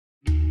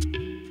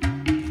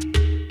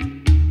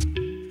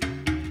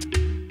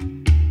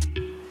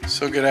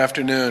So good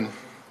afternoon.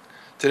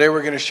 Today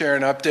we're going to share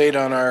an update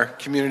on our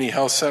community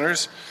health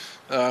centers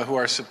who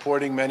are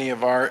supporting many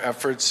of our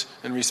efforts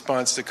in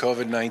response to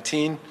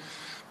COVID-19.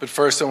 But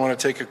first I want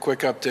to take a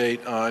quick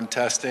update on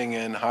testing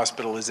and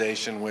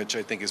hospitalization, which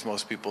I think, as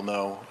most people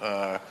know,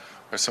 are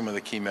some of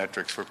the key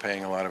metrics we're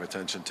paying a lot of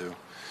attention to.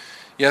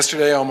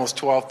 Yesterday, almost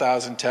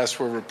 12,000 tests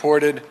were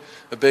reported,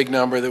 a big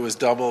number that was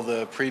double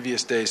the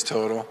previous day's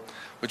total,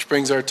 which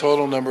brings our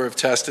total number of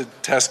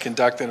tests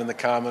conducted in the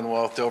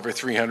Commonwealth to over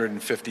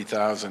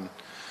 350,000.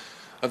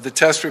 Of the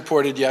tests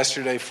reported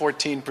yesterday,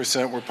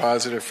 14% were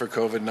positive for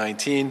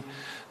COVID-19.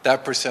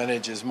 That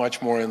percentage is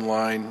much more in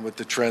line with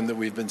the trend that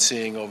we've been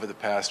seeing over the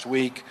past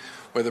week,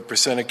 where the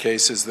percent of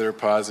cases that are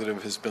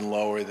positive has been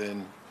lower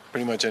than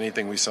pretty much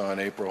anything we saw in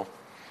April.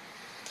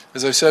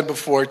 As I've said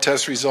before,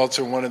 test results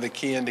are one of the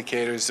key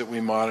indicators that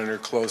we monitor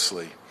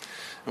closely.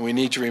 And we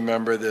need to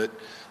remember that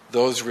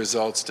those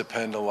results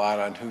depend a lot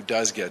on who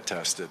does get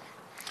tested.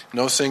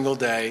 No single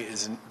day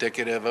is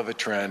indicative of a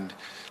trend.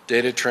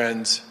 Data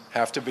trends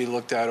have to be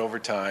looked at over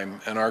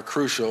time and are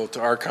crucial to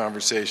our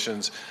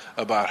conversations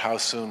about how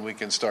soon we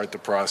can start the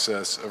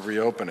process of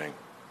reopening.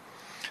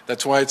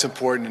 That's why it's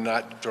important to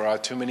not draw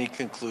too many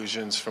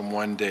conclusions from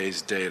one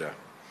day's data.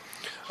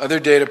 Other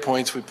data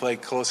points we pay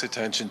close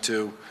attention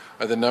to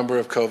are the number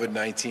of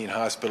COVID-19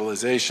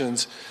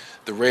 hospitalizations,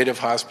 the rate of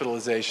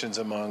hospitalizations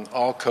among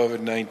all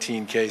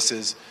COVID-19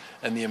 cases,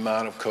 and the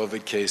amount of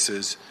COVID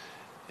cases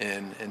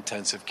in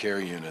intensive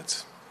care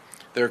units.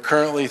 There are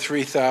currently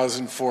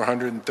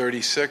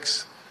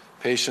 3,436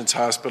 patients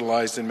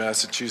hospitalized in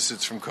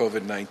Massachusetts from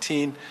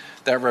COVID-19.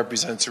 That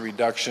represents a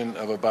reduction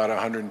of about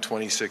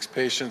 126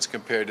 patients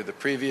compared to the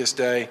previous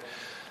day.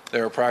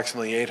 There are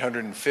approximately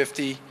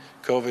 850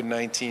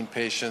 COVID-19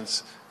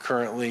 patients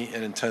currently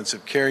in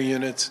intensive care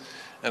units,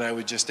 and I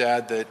would just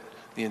add that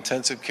the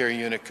intensive care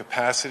unit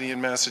capacity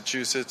in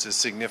Massachusetts is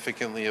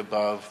significantly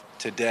above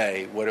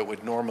today what it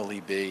would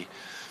normally be,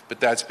 but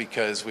that's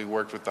because we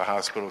worked with the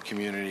hospital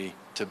community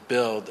to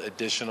build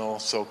additional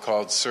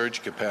so-called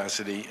surge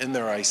capacity in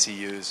their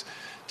ICUs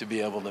to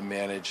be able to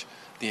manage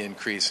the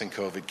increase in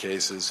COVID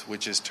cases,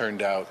 which has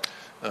turned out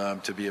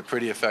to be a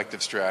pretty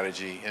effective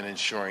strategy in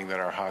ensuring that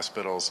our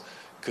hospitals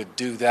could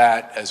do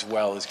that as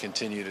well as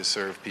continue to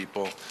serve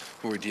people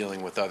who are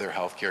dealing with other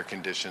healthcare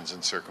conditions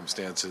and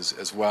circumstances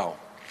as well.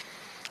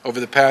 Over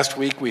the past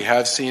week, we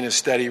have seen a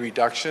steady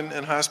reduction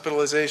in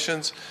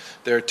hospitalizations.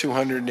 There are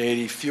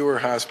 280 fewer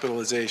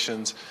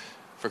hospitalizations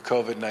for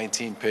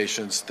COVID-19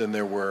 patients than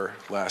there were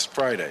last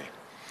Friday.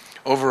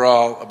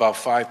 Overall, about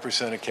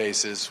 5% of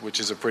cases, which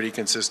is a pretty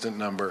consistent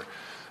number,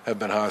 have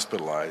been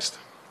hospitalized.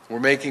 We're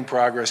making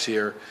progress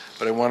here,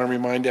 but I want to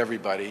remind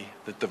everybody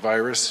that the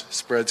virus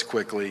spreads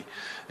quickly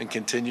and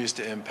continues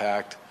to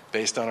impact,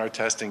 based on our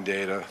testing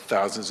data,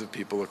 thousands of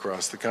people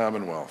across the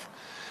Commonwealth.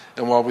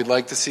 And while we'd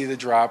like to see the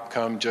drop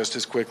come just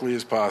as quickly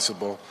as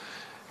possible,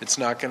 it's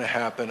not going to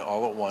happen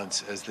all at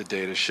once, as the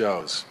data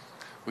shows.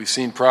 We've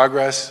seen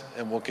progress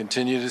and will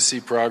continue to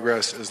see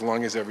progress as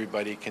long as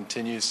everybody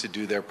continues to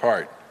do their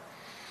part.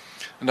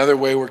 Another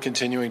way we're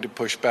continuing to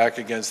push back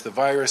against the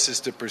virus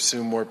is to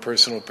pursue more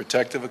personal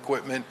protective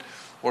equipment,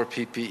 or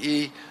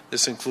PPE.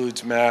 This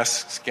includes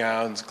masks,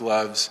 gowns,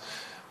 gloves,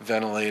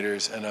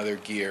 ventilators, and other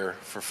gear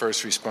for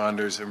first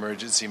responders,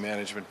 emergency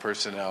management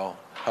personnel,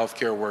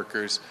 healthcare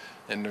workers,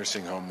 and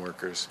nursing home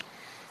workers.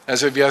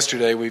 As of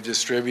yesterday, we've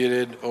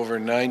distributed over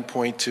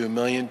 9.2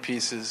 million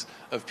pieces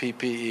of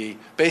PPE,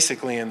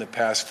 basically in the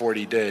past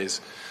 40 days,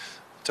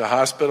 to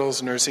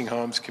hospitals, nursing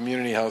homes,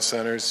 community health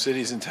centers,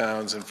 cities and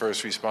towns, and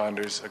first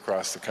responders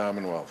across the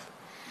Commonwealth.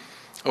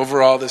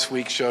 Overall, this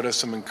week showed us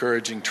some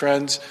encouraging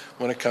trends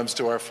when it comes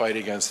to our fight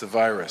against the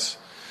virus.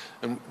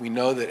 And we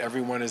know that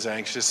everyone is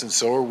anxious, and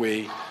so are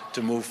we,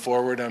 to move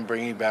forward on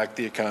bringing back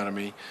the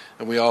economy,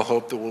 and we all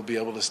hope that we'll be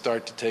able to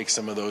start to take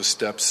some of those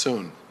steps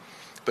soon.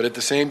 But at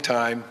the same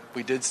time,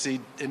 we did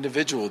see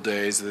individual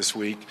days this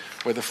week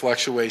where the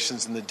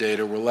fluctuations in the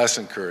data were less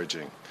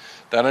encouraging.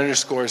 That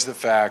underscores the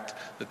fact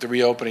that the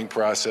reopening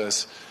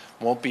process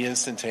won't be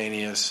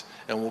instantaneous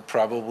and will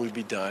probably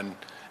be done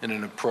in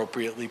an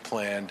appropriately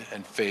planned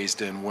and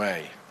phased-in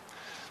way.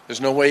 There's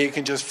no way you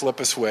can just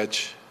flip a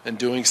switch, and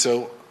doing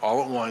so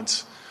all at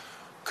once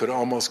could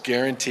almost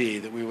guarantee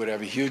that we would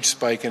have a huge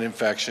spike in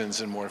infections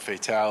and more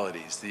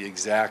fatalities, the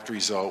exact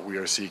result we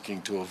are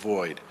seeking to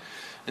avoid.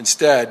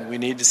 Instead, we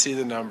need to see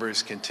the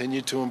numbers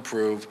continue to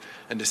improve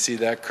and to see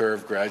that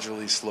curve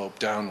gradually slope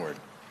downward.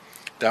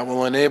 That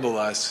will enable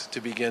us to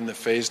begin the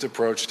phased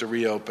approach to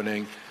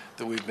reopening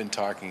that we've been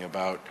talking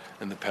about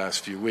in the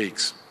past few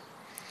weeks.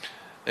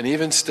 And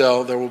even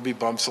still, there will be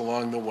bumps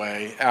along the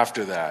way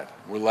after that.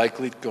 We're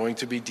likely going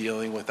to be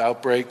dealing with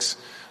outbreaks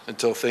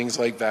until things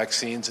like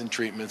vaccines and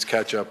treatments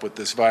catch up with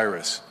this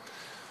virus.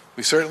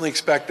 We certainly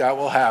expect that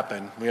will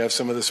happen. We have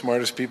some of the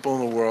smartest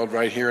people in the world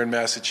right here in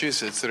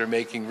Massachusetts that are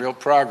making real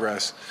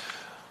progress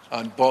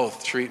on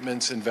both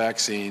treatments and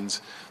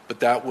vaccines, but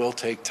that will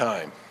take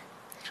time.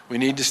 We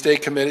need to stay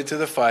committed to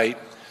the fight,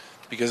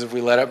 because if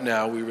we let up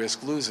now, we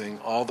risk losing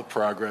all the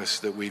progress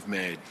that we've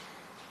made.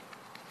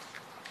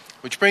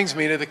 Which brings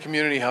me to the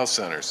community health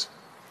centers.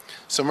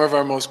 Some of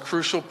our most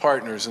crucial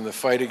partners in the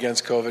fight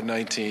against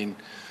COVID-19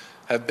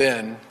 have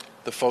been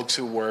the folks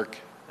who work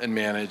and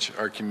manage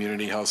our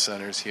community health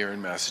centers here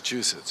in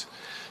Massachusetts.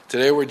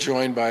 Today we're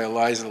joined by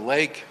Eliza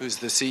Lake, who's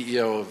the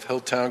CEO of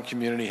Hilltown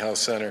Community Health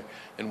Center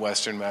in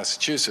Western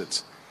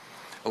Massachusetts.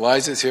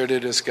 Eliza is here to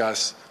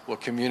discuss what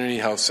community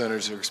health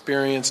centers are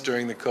experienced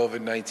during the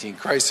COVID-19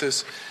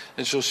 crisis,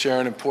 and she'll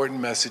share an important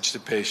message to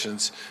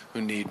patients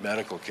who need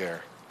medical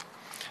care.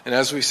 And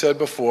as we said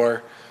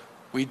before,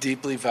 we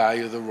deeply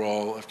value the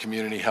role of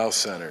community health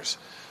centers.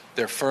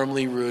 They're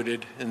firmly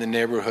rooted in the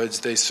neighborhoods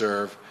they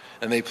serve,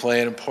 and they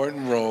play an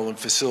important role in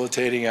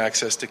facilitating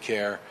access to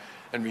care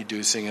and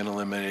reducing and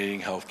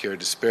eliminating healthcare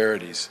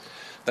disparities.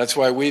 That's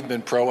why we've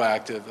been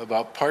proactive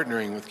about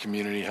partnering with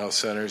community health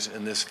centers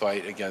in this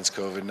fight against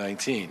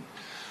COVID-19.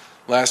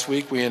 Last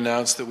week, we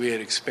announced that we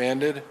had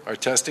expanded our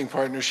testing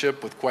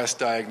partnership with Quest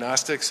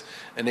Diagnostics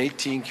and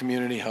 18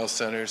 community health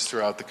centers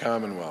throughout the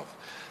Commonwealth.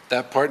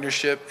 That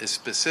partnership is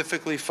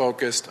specifically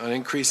focused on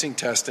increasing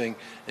testing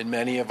in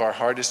many of our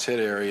hardest hit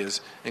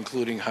areas,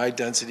 including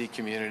high-density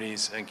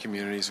communities and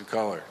communities of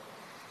color.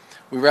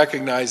 We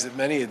recognize that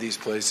many of these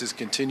places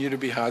continue to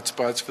be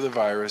hotspots for the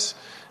virus,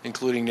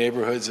 including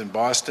neighborhoods in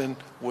Boston,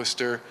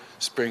 Worcester,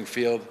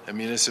 Springfield, and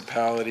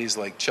municipalities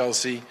like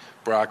Chelsea,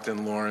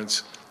 Brockton,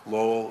 Lawrence,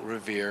 Lowell,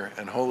 Revere,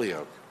 and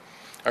Holyoke.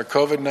 Our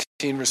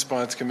COVID-19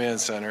 Response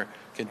Command Center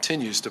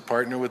continues to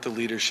partner with the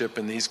leadership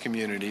in these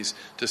communities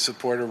to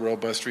support a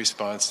robust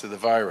response to the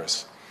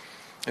virus.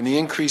 And the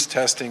increased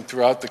testing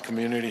throughout the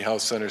community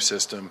health center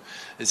system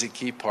is a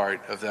key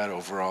part of that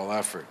overall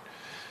effort.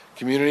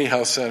 Community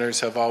health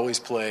centers have always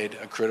played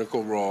a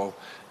critical role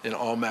in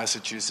all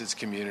Massachusetts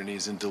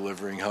communities in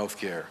delivering health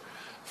care.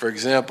 For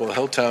example,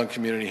 Hilltown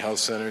Community Health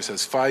Centers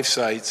has 5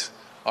 sites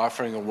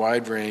offering a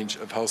wide range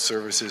of health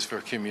services for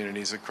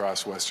communities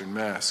across Western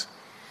Mass.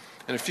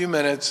 In a few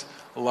minutes,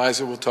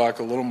 Eliza will talk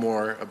a little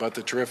more about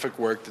the terrific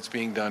work that's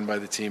being done by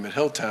the team at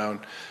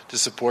Hilltown to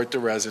support the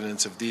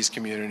residents of these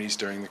communities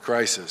during the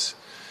crisis.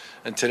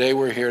 And today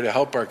we're here to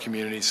help our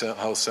community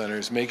health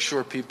centers make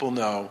sure people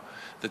know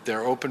that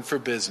they're open for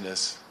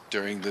business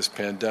during this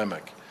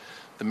pandemic.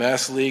 The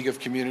Mass League of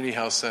Community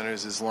Health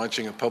Centers is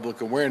launching a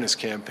public awareness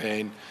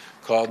campaign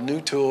called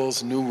New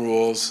Tools, New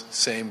Rules,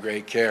 Same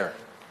Great Care.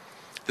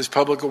 This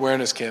public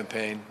awareness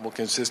campaign will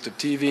consist of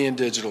TV and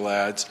digital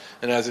ads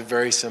and has a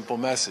very simple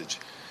message.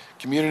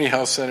 Community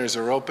health centers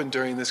are open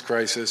during this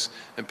crisis,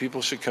 and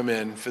people should come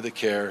in for the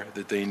care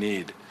that they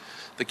need.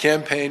 The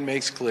campaign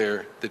makes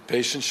clear that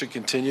patients should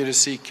continue to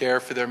seek care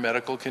for their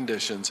medical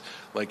conditions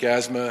like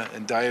asthma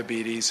and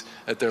diabetes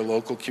at their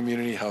local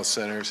community health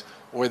centers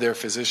or their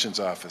physician's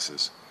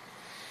offices.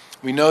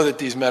 We know that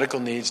these medical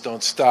needs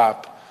don't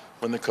stop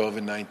when the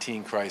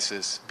COVID-19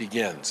 crisis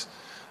begins.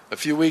 A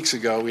few weeks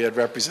ago, we had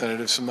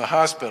representatives from the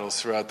hospitals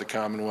throughout the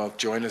Commonwealth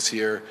join us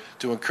here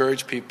to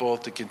encourage people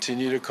to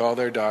continue to call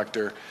their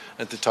doctor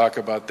and to talk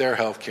about their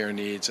health care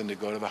needs and to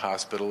go to the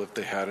hospital if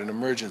they had an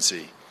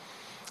emergency.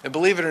 And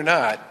believe it or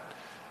not,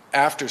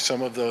 after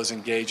some of those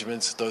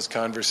engagements, those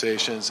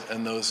conversations,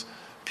 and those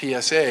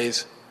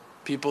PSAs,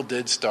 people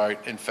did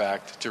start, in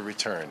fact, to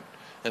return.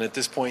 And at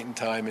this point in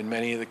time, in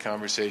many of the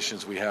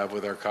conversations we have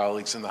with our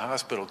colleagues in the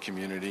hospital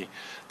community,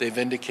 they've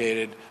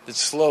indicated that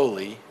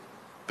slowly,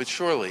 but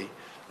surely,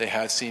 they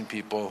have seen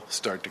people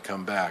start to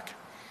come back.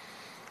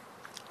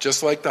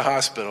 Just like the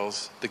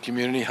hospitals, the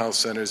community health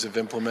centers have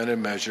implemented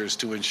measures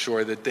to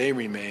ensure that they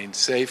remain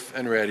safe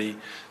and ready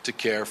to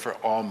care for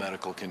all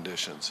medical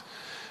conditions.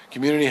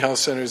 Community health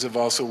centers have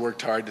also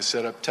worked hard to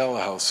set up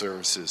telehealth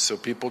services so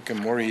people can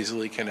more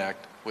easily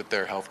connect with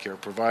their healthcare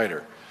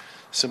provider.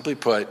 Simply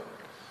put,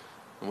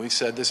 and we've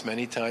said this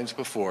many times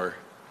before,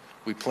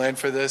 we planned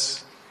for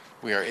this,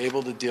 we are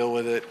able to deal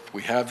with it,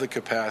 we have the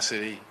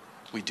capacity.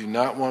 We do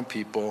not want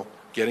people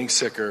getting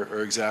sicker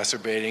or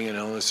exacerbating an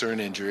illness or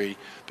an injury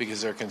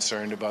because they're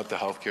concerned about the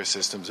healthcare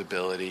system's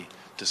ability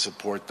to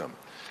support them.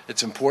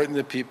 It's important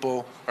that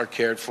people are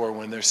cared for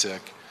when they're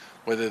sick,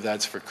 whether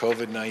that's for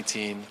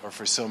COVID-19 or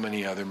for so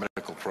many other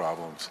medical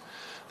problems.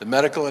 The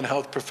medical and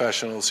health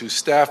professionals who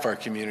staff our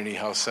community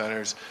health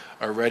centers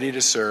are ready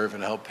to serve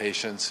and help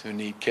patients who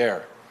need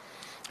care.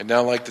 I'd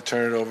now like to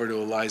turn it over to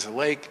Eliza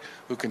Lake,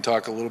 who can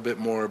talk a little bit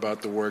more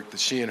about the work that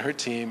she and her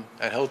team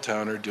at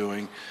Hilltown are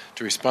doing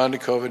to respond to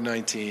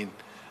COVID-19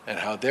 and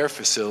how their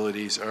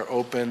facilities are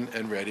open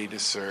and ready to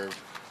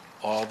serve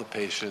all the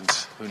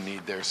patients who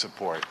need their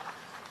support.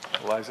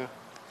 Eliza?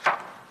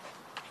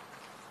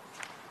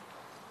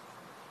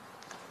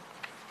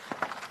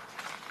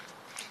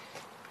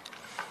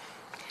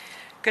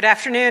 Good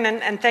afternoon,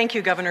 and thank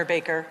you, Governor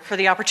Baker, for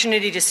the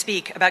opportunity to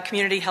speak about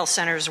Community Health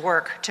Centers'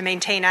 work to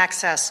maintain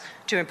access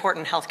to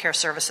important health care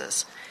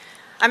services.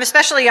 I'm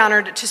especially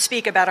honored to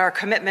speak about our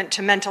commitment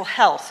to mental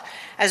health,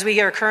 as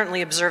we are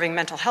currently observing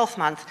Mental Health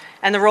Month,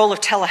 and the role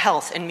of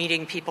telehealth in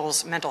meeting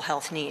people's mental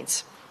health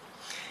needs.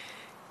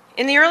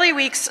 In the early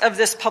weeks of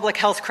this public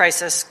health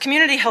crisis,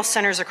 community health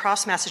centers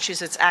across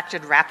Massachusetts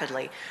acted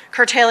rapidly,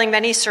 curtailing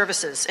many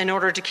services in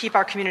order to keep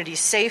our communities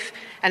safe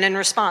and in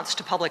response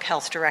to public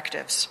health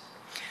directives.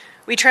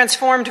 We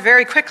transformed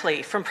very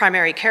quickly from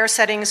primary care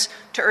settings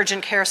to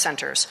urgent care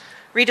centers,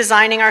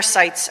 redesigning our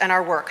sites and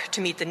our work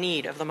to meet the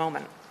need of the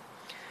moment.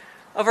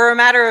 Over a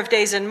matter of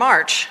days in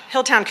March,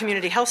 Hilltown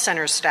Community Health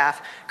Center's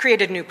staff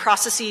created new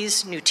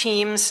processes, new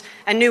teams,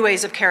 and new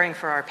ways of caring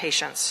for our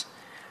patients.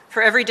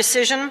 For every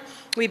decision,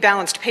 we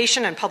balanced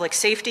patient and public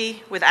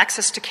safety with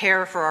access to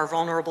care for our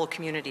vulnerable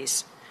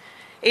communities.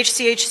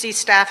 HCHC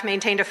staff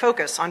maintained a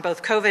focus on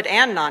both COVID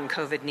and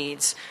non-COVID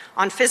needs,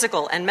 on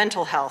physical and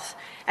mental health,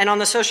 and on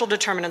the social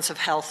determinants of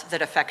health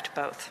that affect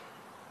both.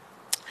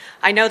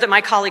 I know that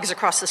my colleagues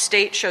across the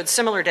state showed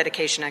similar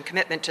dedication and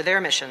commitment to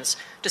their missions,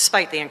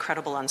 despite the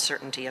incredible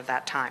uncertainty of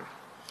that time.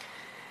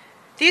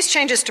 These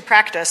changes to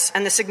practice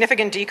and the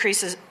significant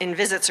decreases in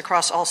visits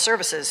across all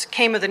services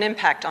came with an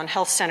impact on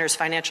health centers'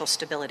 financial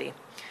stability.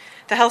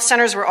 The health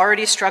centers were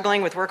already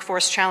struggling with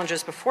workforce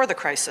challenges before the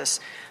crisis,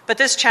 but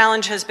this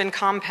challenge has been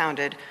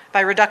compounded by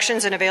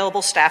reductions in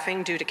available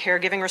staffing due to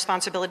caregiving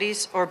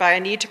responsibilities or by a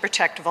need to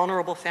protect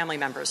vulnerable family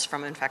members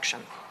from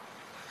infection.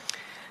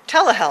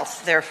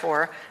 Telehealth,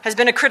 therefore, has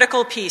been a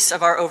critical piece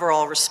of our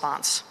overall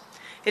response.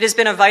 It has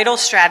been a vital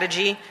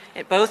strategy,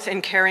 both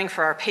in caring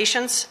for our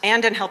patients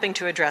and in helping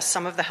to address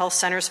some of the health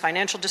centers'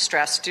 financial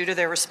distress due to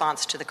their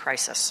response to the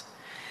crisis.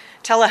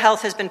 Telehealth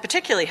has been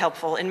particularly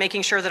helpful in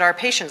making sure that our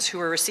patients who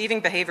were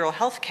receiving behavioral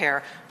health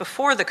care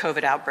before the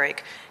COVID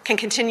outbreak can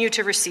continue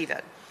to receive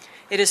it.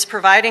 It is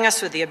providing us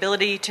with the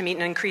ability to meet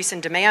an increase in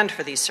demand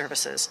for these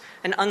services,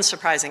 an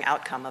unsurprising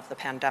outcome of the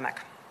pandemic.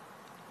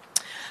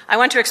 I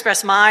want to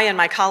express my and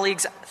my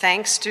colleagues'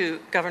 thanks to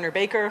Governor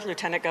Baker,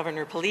 Lieutenant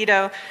Governor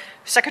Polito,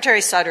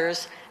 Secretary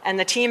Sutters, and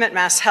the team at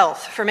MassHealth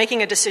for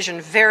making a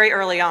decision very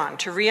early on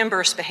to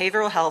reimburse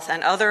behavioral health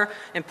and other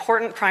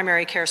important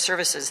primary care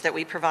services that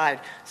we provide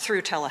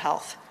through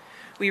telehealth.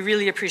 We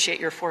really appreciate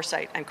your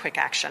foresight and quick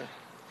action.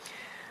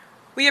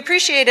 We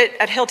appreciate it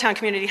at Hilltown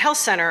Community Health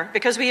Center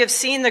because we have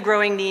seen the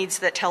growing needs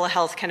that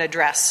telehealth can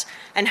address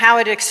and how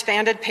it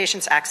expanded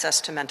patients' access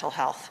to mental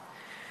health.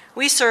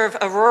 We serve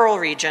a rural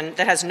region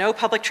that has no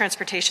public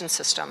transportation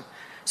system,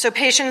 so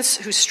patients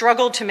who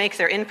struggled to make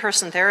their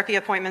in-person therapy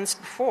appointments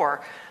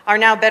before are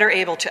now better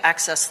able to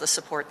access the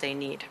support they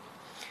need.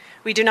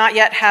 We do not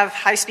yet have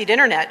high-speed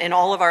internet in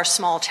all of our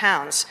small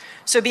towns,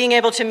 so being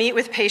able to meet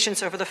with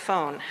patients over the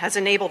phone has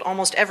enabled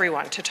almost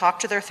everyone to talk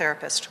to their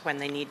therapist when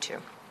they need to.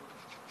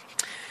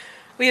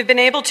 We have been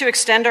able to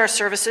extend our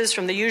services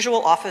from the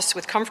usual office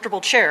with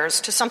comfortable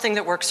chairs to something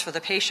that works for the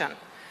patient.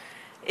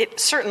 It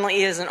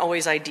certainly isn't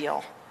always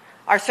ideal.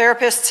 Our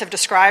therapists have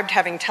described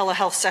having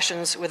telehealth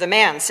sessions with a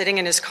man sitting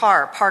in his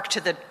car parked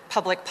to the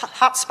public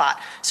hotspot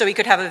so he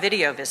could have a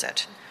video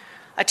visit,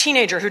 a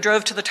teenager who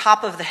drove to the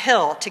top of the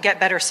hill to get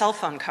better cell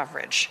phone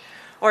coverage,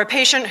 or a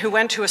patient who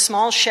went to a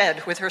small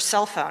shed with her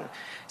cell phone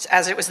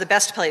as it was the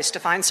best place to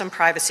find some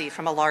privacy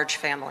from a large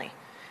family.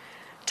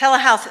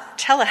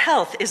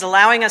 Telehealth is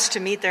allowing us to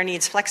meet their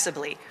needs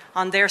flexibly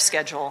on their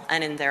schedule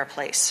and in their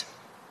place.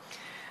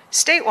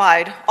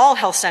 Statewide, all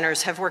health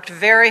centers have worked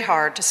very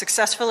hard to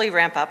successfully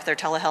ramp up their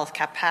telehealth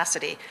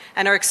capacity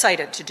and are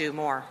excited to do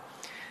more.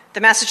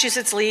 The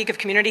Massachusetts League of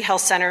Community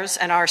Health Centers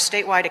and our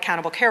statewide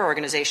accountable care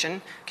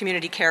organization,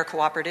 Community Care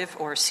Cooperative,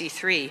 or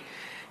C3,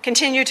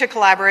 continue to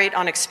collaborate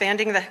on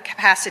expanding the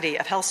capacity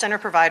of health center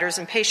providers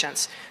and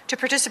patients to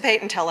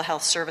participate in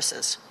telehealth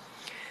services.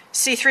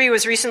 C3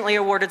 was recently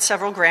awarded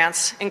several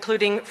grants,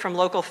 including from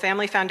local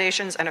family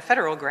foundations and a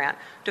federal grant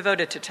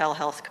devoted to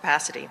telehealth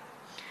capacity.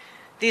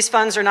 These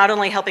funds are not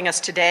only helping us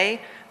today,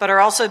 but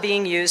are also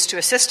being used to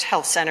assist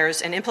health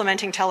centers in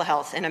implementing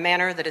telehealth in a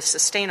manner that is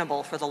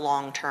sustainable for the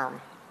long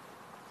term.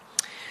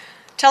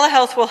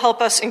 Telehealth will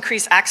help us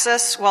increase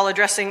access while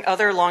addressing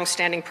other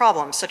long-standing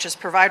problems, such as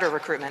provider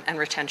recruitment and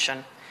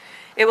retention.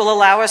 It will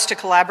allow us to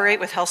collaborate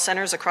with health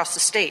centers across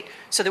the state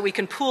so that we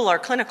can pool our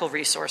clinical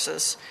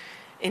resources,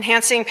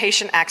 enhancing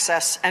patient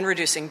access and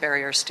reducing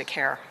barriers to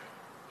care.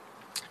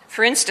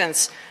 For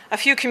instance, a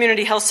few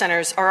community health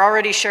centers are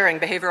already sharing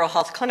behavioral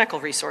health clinical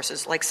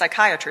resources like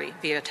psychiatry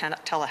via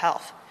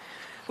telehealth.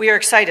 We are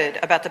excited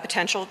about the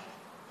potential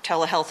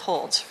telehealth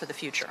holds for the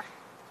future.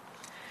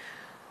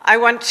 I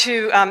want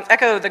to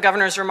echo the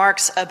governor's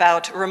remarks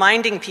about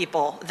reminding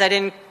people that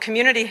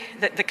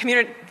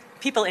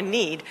people in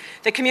need,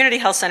 that community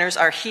health centers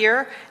are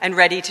here and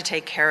ready to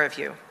take care of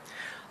you.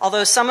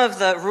 Although some of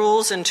the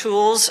rules and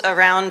tools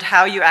around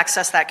how you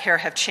access that care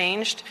have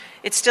changed,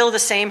 it's still the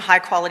same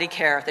high-quality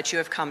care that you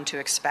have come to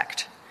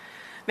expect.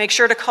 Make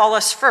sure to call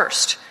us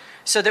first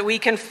so that we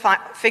can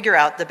figure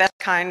out the best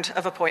kind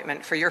of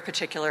appointment for your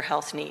particular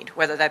health need,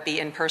 whether that be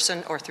in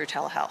person or through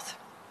telehealth.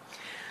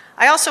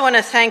 I also want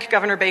to thank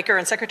Governor Baker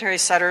and Secretary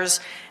Sutters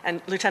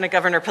and Lieutenant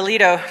Governor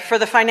Polito for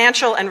the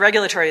financial and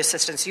regulatory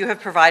assistance you have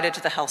provided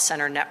to the health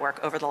center network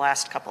over the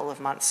last couple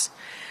of months.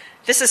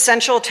 This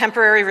essential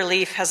temporary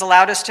relief has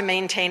allowed us to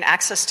maintain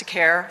access to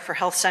care for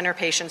health center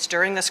patients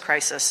during this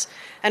crisis,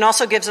 and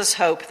also gives us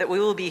hope that we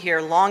will be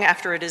here long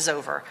after it is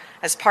over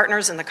as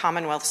partners in the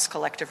Commonwealth's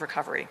collective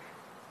recovery.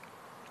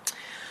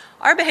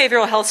 Our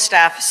behavioral health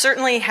staff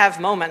certainly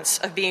have moments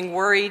of being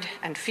worried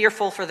and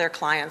fearful for their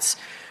clients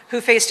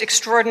who faced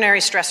extraordinary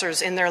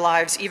stressors in their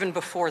lives even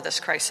before this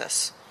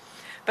crisis.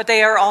 But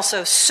they are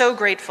also so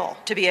grateful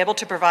to be able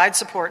to provide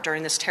support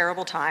during this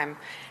terrible time,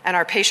 and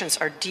our patients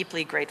are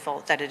deeply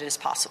grateful that it is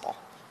possible.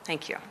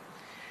 Thank you.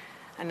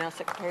 And now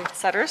Secretary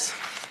Sutters.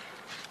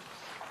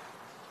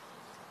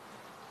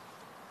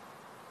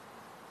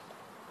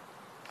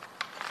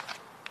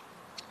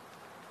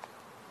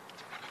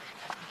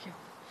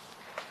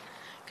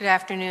 Good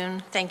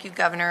afternoon. Thank you,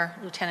 Governor,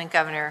 Lieutenant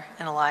Governor,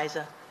 and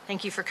Eliza.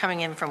 Thank you for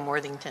coming in from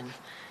Worthington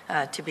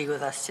to be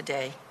with us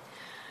today.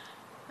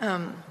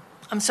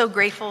 I'm so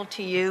grateful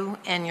to you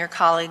and your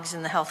colleagues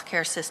in the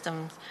healthcare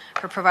system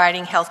for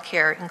providing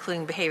healthcare,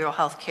 including behavioral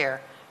health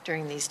care,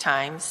 during these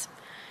times.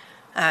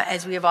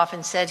 As we have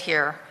often said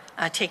here,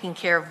 taking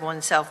care of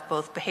oneself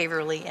both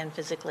behaviorally and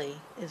physically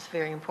is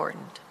very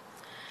important.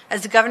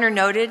 As the Governor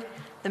noted,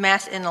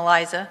 and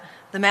Eliza,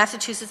 the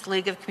Massachusetts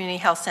League of Community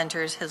Health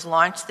Centers has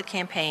launched the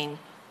campaign,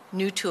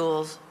 New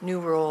Tools, New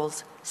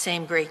Rules,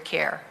 Same Great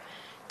Care,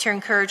 to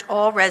encourage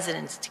all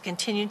residents to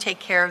continue to take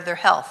care of their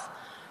health,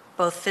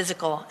 both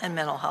physical and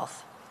mental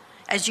health.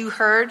 As you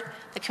heard,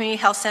 the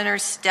community health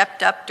centers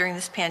stepped up during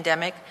this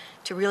pandemic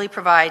to really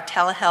provide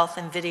telehealth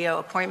and video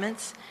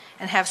appointments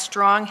and have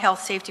strong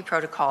health safety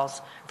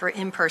protocols for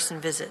in-person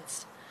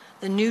visits.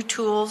 The New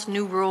Tools,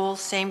 New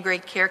Rules, Same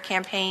Great Care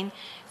campaign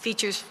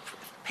features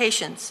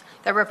patients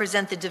that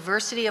represent the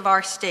diversity of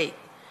our state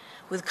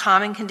with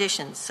common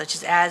conditions such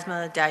as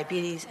asthma,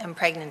 diabetes, and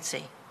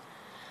pregnancy.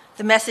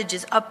 The message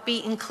is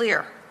upbeat and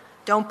clear.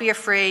 Don't be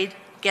afraid,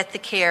 get the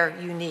care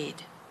you need.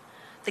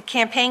 The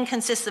campaign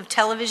consists of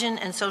television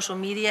and social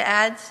media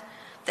ads.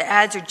 The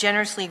ads are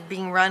generously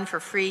being run for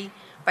free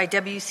by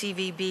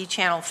WCVB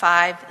Channel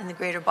 5 in the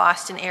greater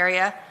Boston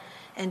area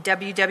and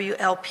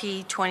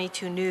WWLP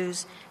 22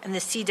 News and the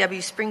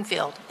CW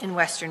Springfield in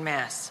Western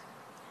Mass.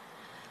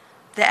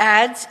 The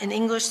ads in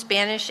English,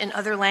 Spanish, and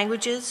other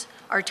languages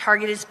are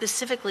targeted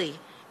specifically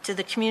to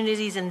the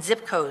communities and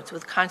zip codes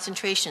with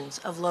concentrations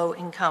of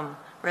low-income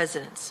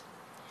residents.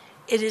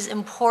 It is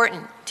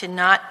important to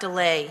not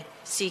delay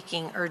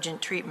seeking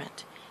urgent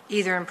treatment,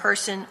 either in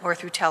person or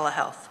through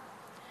telehealth.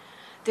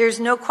 There is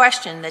no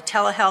question that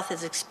telehealth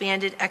has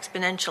expanded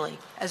exponentially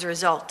as a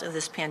result of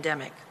this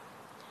pandemic.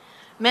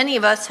 Many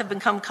of us have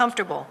become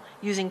comfortable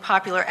using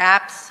popular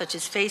apps such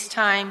as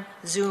FaceTime,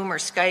 Zoom, or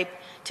Skype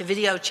to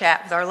video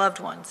chat with our loved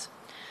ones.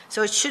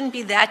 So it shouldn't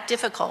be that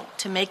difficult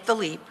to make the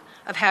leap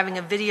of having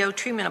a video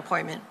treatment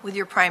appointment with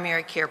your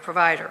primary care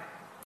provider.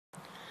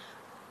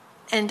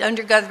 And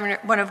under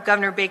one of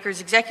Governor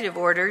Baker's executive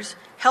orders,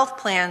 health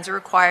plans are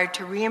required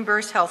to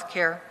reimburse health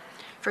care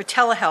for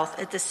telehealth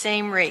at the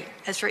same rate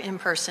as for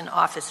in-person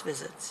office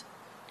visits.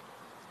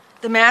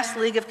 The Mass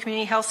League of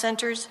Community Health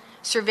Centers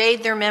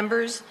surveyed their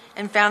members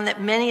and found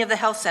that many of the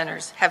health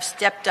centers have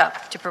stepped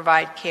up to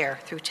provide care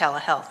through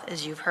telehealth,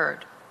 as you've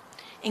heard,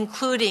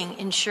 including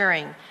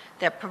ensuring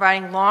that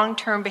providing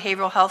long-term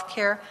behavioral health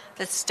care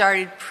that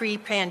started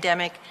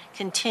pre-pandemic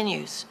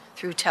continues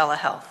through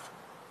telehealth.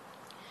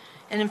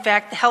 And in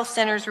fact, the health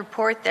centers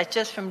report that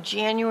just from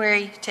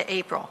January to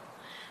April,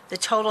 the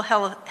total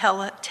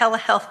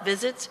telehealth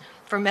visits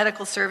for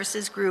medical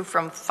services grew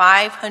from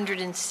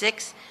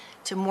 506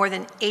 to more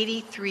than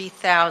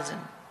 83,000.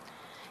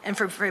 And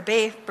for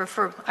behavioral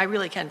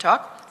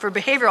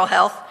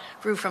health,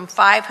 grew from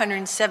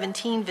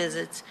 517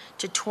 visits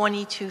to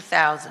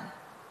 22,000.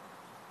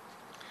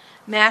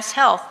 Mass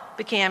Health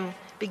began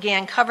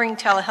covering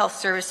telehealth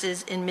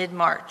services in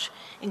mid-March,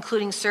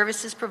 including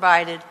services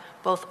provided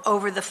both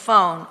over the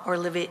phone or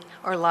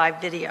live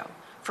video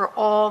for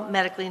all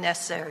medically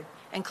necessary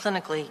and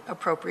clinically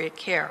appropriate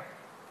care.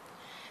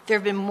 There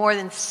have been more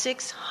than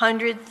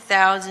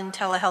 600,000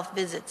 telehealth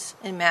visits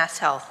in Mass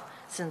Health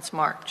since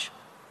March.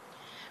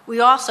 We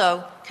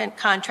also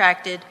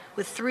contracted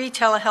with 3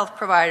 telehealth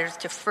providers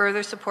to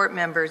further support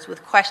members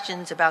with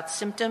questions about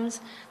symptoms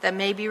that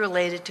may be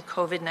related to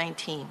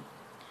COVID-19.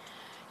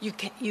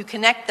 You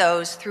connect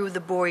those through the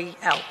Buoy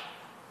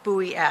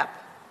app.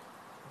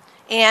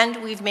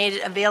 And we've made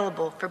it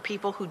available for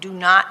people who do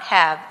not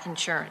have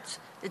insurance.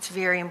 It's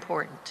very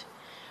important.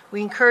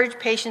 We encourage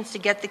patients to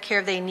get the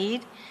care they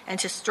need and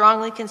to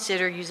strongly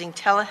consider using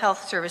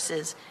telehealth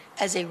services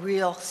as a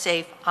real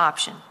safe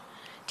option.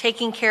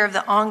 Taking care of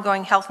the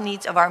ongoing health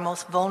needs of our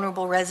most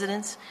vulnerable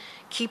residents,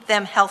 keep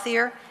them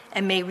healthier,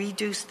 and may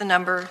reduce the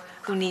number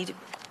who need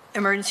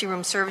emergency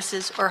room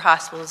services or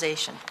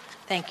hospitalization.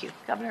 Thank you.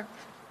 Governor?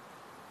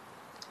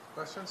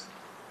 Questions?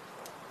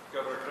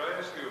 Governor, could I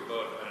ask you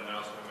about an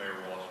announcement Mayor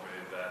Walsh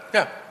made that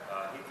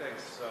he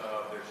thinks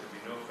there should be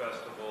no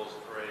festivals,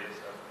 parades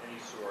of any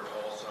sort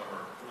all summer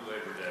through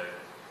Labor Day.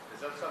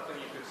 Is that something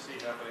you could see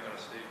happening on a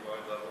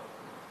statewide level?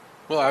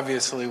 Well,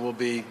 obviously, we'll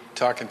be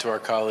talking to our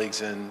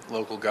colleagues in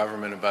local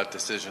government about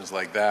decisions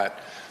like that.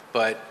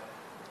 But,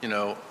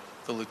 the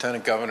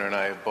Lieutenant Governor and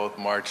I have both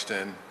marched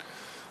in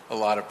a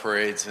lot of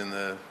parades in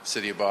the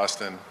city of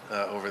Boston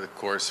over the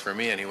course, for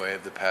me anyway,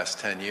 of the past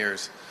 10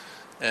 years.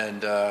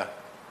 And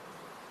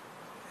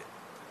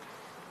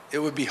it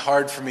would be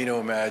hard for me to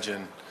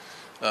imagine,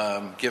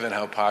 given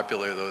how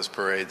popular those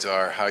parades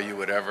are, how you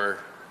would ever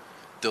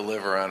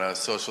deliver on a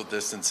social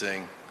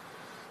distancing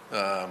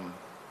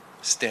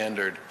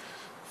standard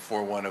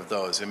for one of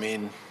those. I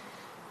mean,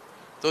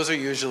 those are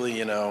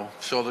usually,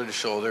 shoulder to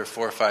shoulder,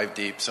 4 or 5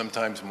 deep,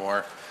 sometimes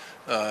more,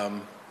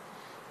 and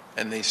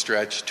they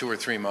stretch 2 or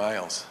 3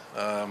 miles.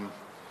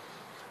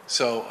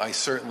 So I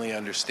certainly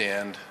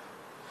understand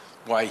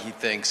why he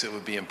thinks it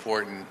would be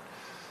important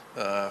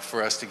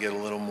for us to get a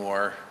little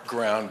more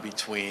ground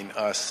between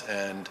us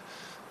and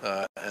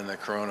the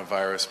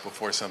coronavirus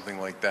before something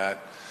like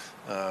that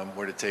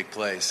were to take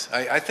place.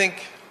 I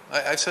think,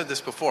 I've said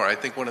this before, I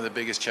think one of the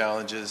biggest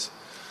challenges,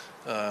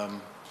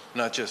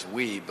 not just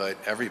we, but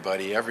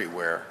everybody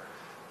everywhere,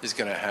 is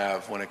going to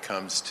have when it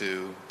comes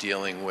to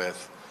dealing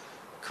with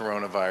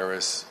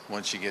coronavirus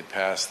once you get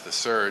past the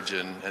surge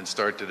and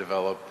start to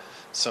develop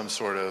some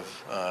sort of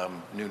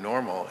new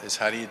normal, is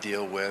how do you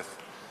deal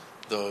with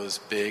those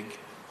big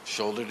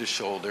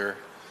shoulder-to-shoulder,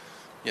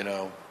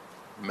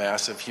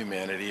 massive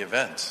humanity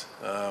events.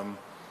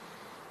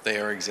 They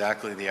are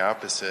exactly the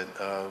opposite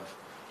of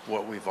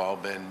what we've all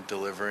been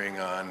delivering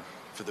on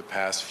for the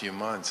past few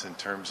months in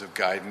terms of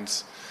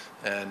guidance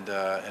and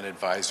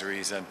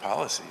advisories and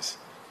policies.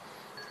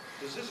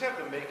 Does this have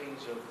the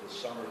makings of the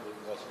summer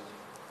that wasn't?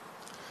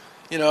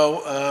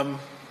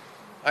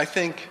 I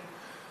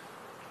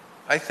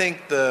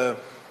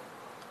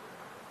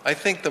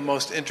think the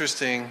most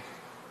interesting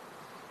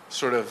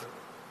sort of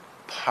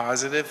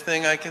positive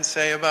thing I can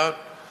say about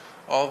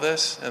all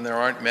this, and there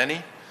aren't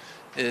many,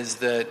 is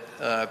that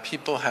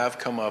people have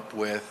come up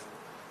with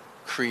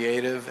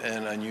creative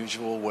and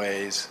unusual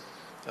ways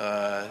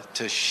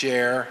to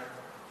share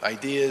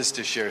ideas,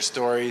 to share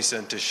stories,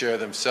 and to share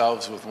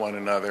themselves with one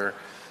another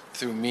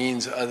through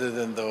means other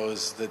than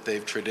those that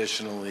they've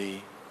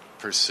traditionally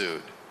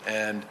pursued.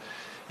 And,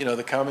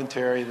 the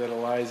commentary that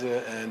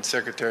Eliza and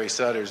Secretary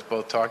Sutters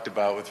both talked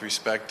about with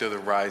respect to the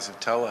rise of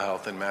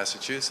telehealth in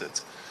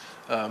Massachusetts.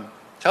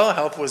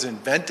 Telehealth was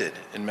invented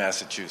in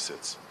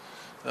Massachusetts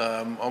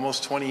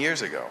almost 20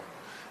 years ago,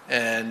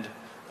 and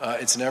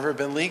it's never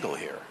been legal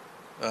here.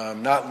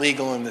 Not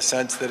legal in the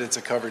sense that it's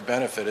a covered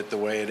benefit the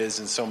way it is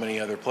in so many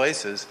other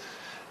places.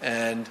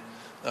 And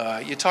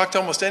you talk to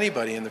almost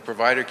anybody in the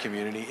provider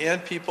community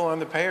and people on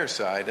the payer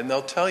side, and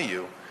they'll tell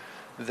you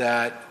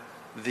that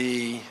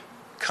the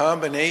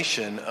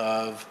combination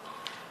of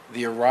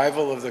the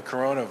arrival of the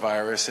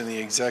coronavirus and the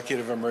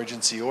executive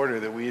emergency order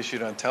that we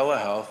issued on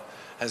telehealth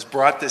has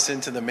brought this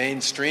into the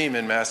mainstream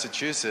in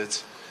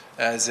Massachusetts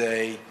as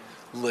a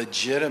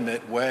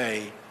legitimate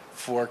way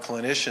for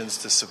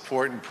clinicians to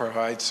support and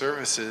provide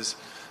services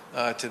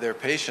to their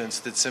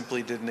patients that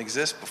simply didn't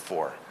exist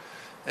before.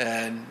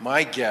 And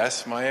my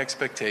guess, my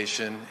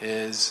expectation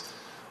is,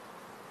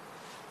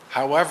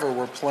 however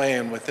we're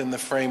playing within the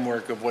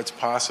framework of what's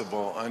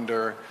possible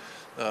under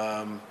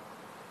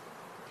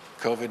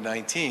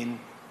COVID-19,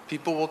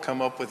 people will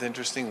come up with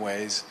interesting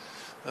ways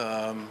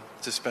to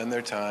spend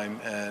their time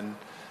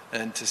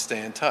and to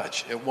stay in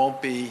touch. It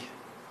won't be,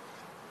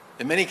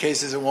 in many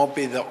cases, it won't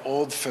be the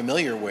old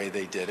familiar way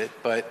they did it,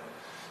 but,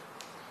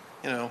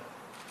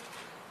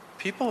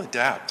 people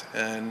adapt,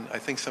 and I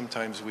think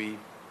sometimes we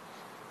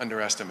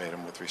underestimate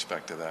them with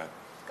respect to that.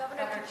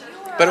 Governor, could you...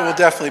 But it will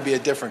definitely be a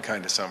different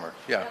kind of summer,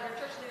 yeah. Governor,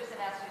 Church News had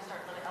asked you to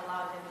start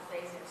allowing them to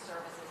basic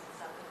services in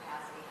some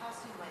capacity. How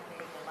soon might they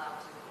be allowed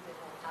to, even with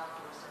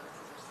outdoor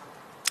services or something?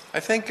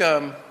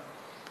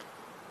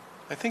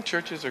 I think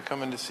churches are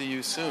coming to see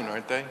you soon,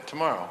 aren't they?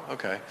 Tomorrow,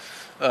 okay.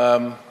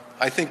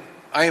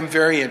 I am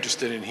very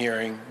interested in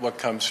hearing what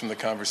comes from the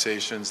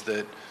conversations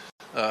that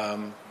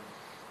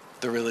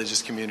the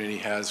religious community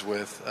has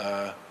with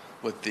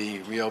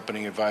the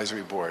reopening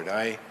advisory board.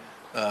 I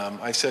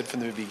said from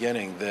the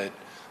beginning that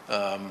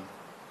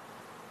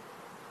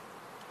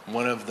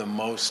one of the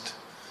most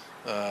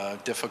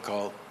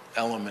difficult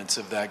elements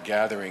of that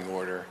gathering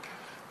order,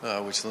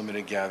 which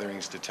limited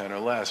gatherings to 10 or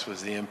less,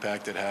 was the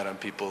impact it had on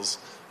people's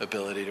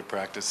ability to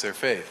practice their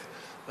faith.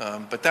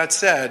 But that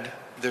said,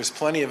 there's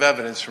plenty of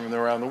evidence from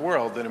around the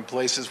world that in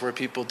places where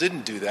people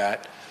didn't do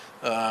that,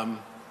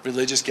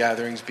 religious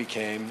gatherings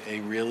became a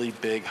really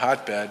big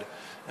hotbed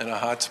and a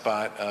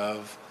hotspot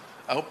of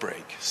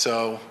outbreak.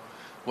 So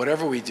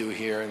whatever we do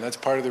here, and that's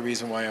part of the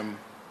reason why I'm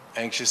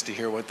anxious to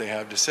hear what they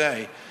have to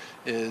say,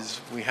 is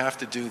we have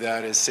to do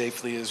that as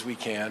safely as we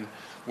can,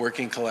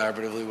 working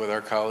collaboratively with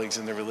our colleagues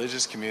in the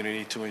religious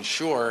community to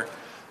ensure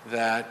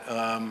that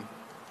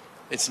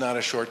it's not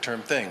a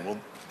short-term thing. Well,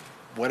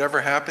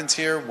 whatever happens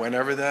here,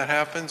 whenever that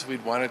happens,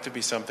 we'd want it to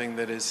be something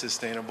that is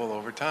sustainable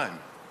over time.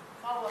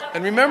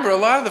 And remember, a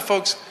lot of the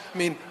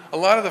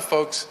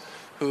folks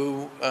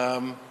who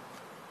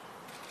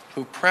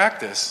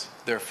practice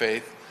their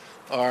faith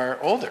are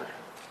older.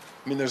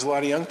 I mean, there's a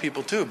lot of young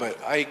people too, but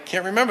I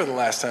can't remember the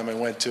last time I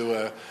went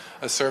to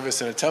a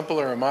service in a temple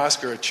or a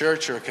mosque or a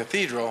church or a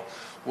cathedral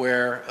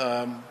where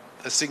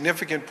a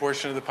significant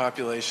portion of the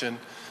population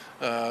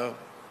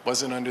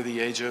wasn't under the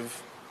age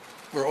of,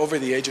 or over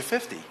the age of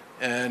 50.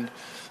 And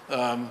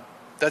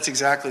that's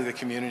exactly the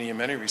community in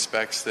many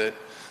respects that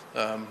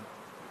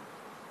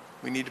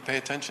we need to pay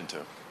attention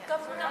to.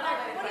 Governor, I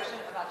have a question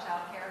about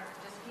childcare.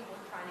 Just people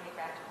trying to get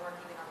back to work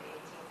even on the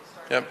 18th to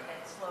start Yep.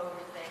 getting slow over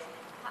the days.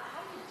 How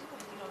do you do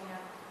it if you don't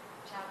have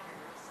childcare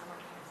or summer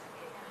camps?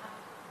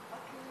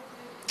 What can you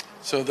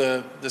do? So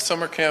the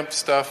summer camp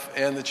stuff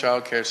and the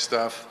childcare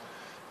stuff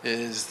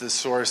is the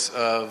source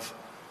of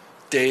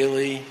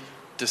daily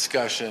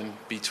discussion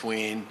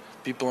between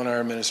people in our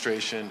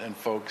administration and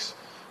folks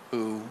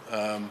who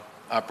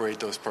operate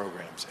those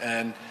programs.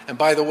 And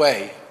by the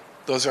way,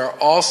 those are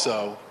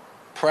also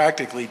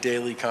practically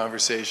daily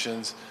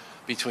conversations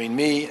between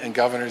me and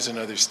governors in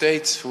other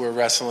states who are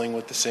wrestling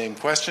with the same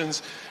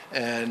questions,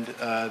 and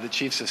the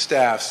chiefs of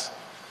staffs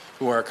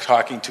who are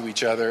talking to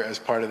each other as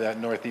part of that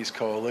Northeast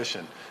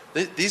Coalition.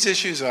 These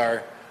issues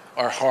are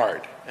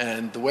hard,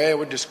 and the way I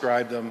would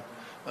describe them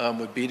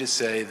would be to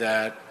say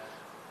that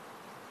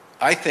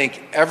I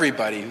think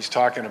everybody who's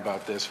talking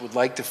about this would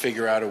like to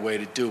figure out a way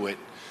to do it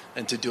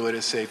and to do it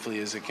as safely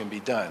as it can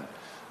be done.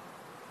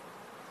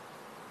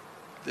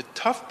 The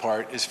tough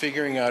part is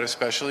figuring out,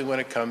 especially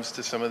when it comes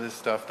to some of the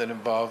stuff that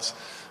involves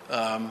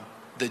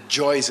the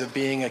joys of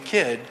being a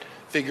kid,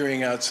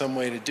 figuring out some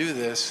way to do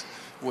this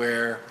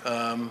where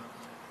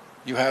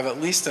you have at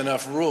least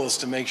enough rules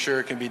to make sure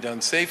it can be done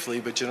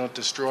safely, but you don't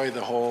destroy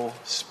the whole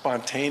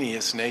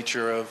spontaneous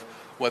nature of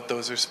what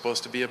those are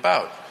supposed to be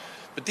about.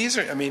 But these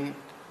are, I mean,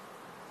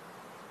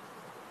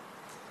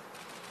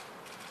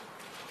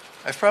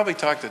 I've probably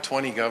talked to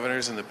 20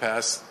 governors in the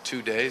past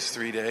 2 days,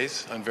 3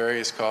 days on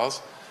various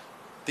calls.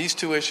 These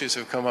two issues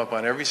have come up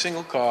on every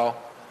single call,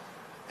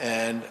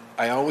 and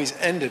I always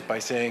end it by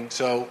saying,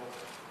 so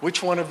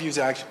which one of you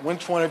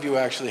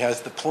actually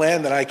has the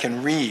plan that I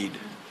can read,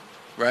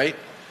 right?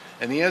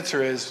 And the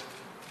answer is,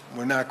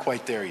 we're not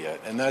quite there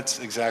yet, and that's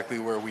exactly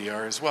where we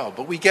are as well.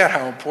 But we get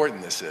how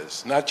important this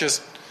is. And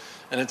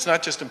it's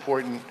not just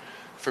important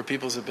for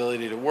people's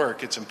ability to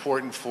work, it's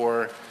important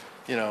for,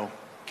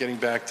 getting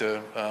back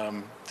to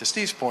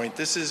Steve's point,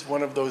 this is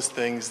one of those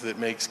things that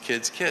makes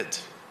kids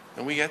kids,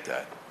 and we get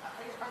that.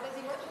 Are those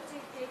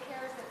emergency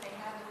daycares that they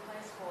have in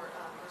place for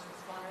first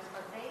responders,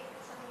 are they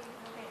something you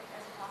can look at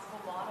as a possible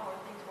model or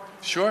things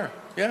working? Sure.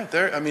 Yeah.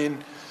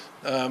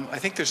 I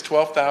think there's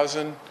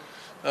 12,000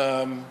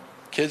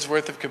 kids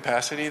worth of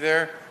capacity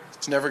there.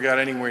 It's never got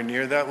anywhere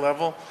near that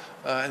level,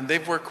 and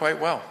they've worked quite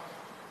well.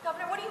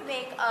 Governor, what do you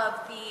make of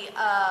the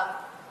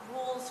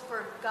rules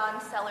for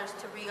gun sellers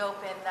to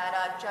reopen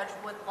that Judge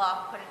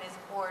Woodlock put in his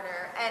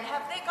order? And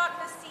have they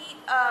gotten a seat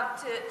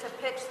to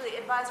pitch to the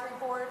advisory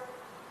board?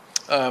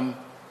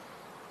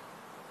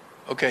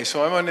 Okay,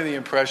 so I'm under the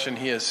impression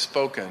he has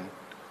spoken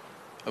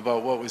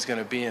about what was going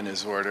to be in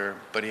his order,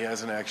 but he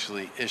hasn't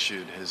actually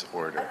issued his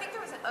order. I think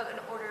there was an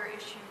order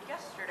issued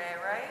yesterday,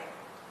 right?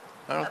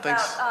 I don't think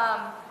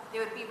so. They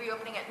would be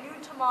reopening at noon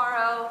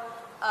tomorrow,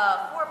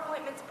 4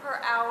 appointments per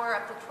hour,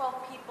 up to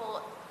 12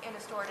 people in a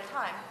store at a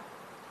time.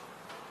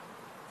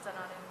 Is that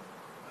not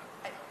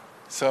in?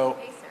 So,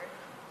 Pacer?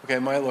 okay,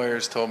 my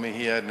lawyers told me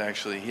he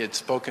had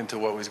spoken to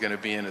what was going to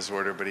be in his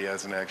order, but he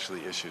hasn't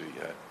actually issued it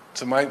yet.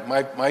 So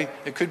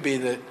it could be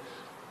that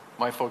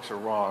my folks are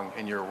wrong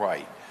and you're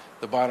right.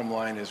 The bottom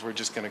line is we're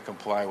just going to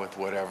comply with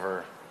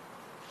whatever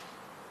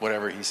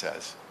he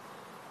says.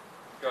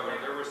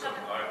 Governor, there were some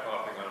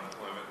eye-popping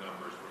unemployment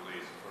numbers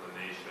released for the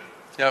nation.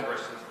 Yep. Ever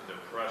since the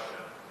Depression.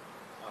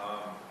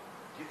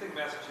 Do you think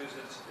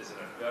Massachusetts is in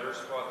a better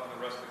spot than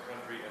the rest of the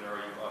country, and are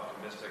you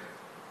optimistic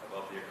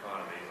about the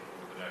economy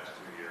over the next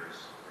 2 years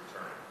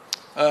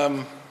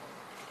returning?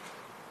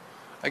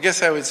 I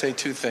guess I would say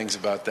two things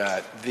about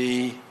that.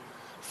 The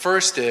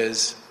first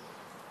is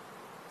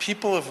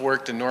people have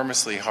worked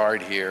enormously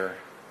hard here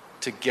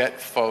to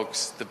get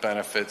folks the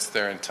benefits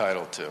they're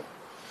entitled to.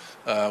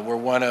 We were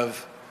one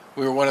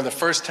of the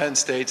first 10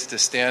 states to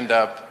stand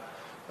up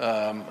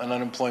an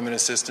unemployment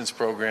assistance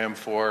program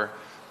for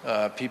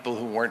people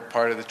who weren't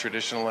part of the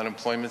traditional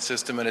unemployment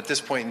system. And at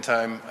this point in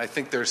time, I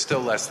think there's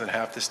still less than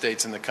half the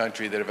states in the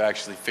country that have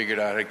actually figured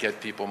out how to get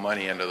people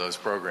money into those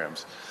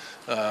programs.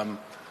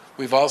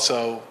 We've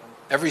also,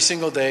 every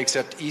single day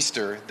except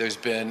Easter, there's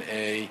been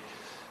a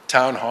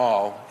town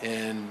hall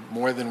in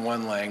more than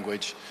one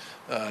language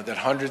that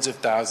hundreds of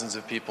thousands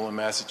of people in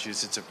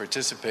Massachusetts have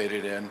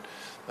participated in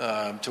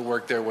to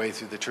work their way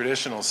through the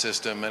traditional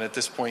system. And at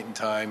this point in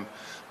time,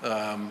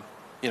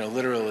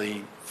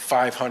 literally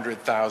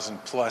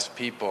 500,000 plus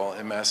people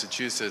in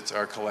Massachusetts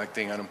are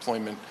collecting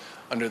unemployment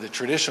under the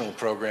traditional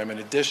program in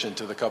addition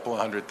to the couple of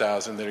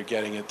 100,000 that are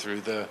getting it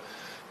through the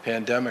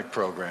pandemic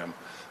program.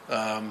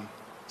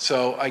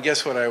 So I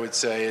guess what I would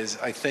say is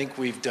I think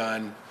we've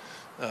done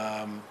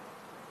a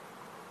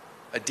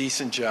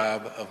decent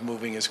job of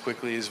moving as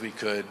quickly as we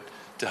could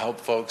to help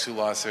folks who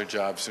lost their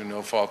jobs through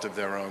no fault of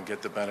their own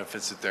get the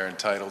benefits that they're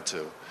entitled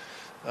to.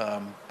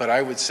 But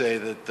I would say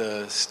that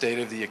the state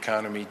of the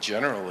economy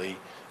generally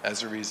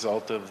as a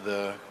result of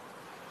the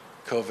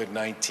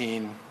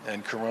COVID-19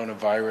 and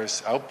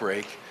coronavirus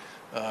outbreak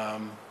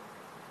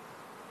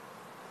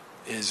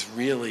is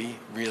really,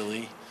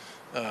 really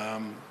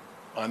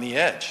on the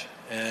edge.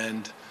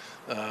 And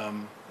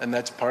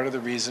that's part of the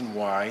reason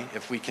why,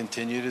 if we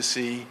continue to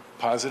see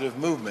positive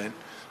movement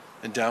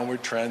and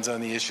downward trends on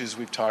the issues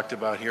we've talked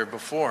about here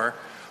before,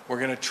 we're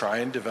going to try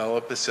and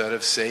develop a set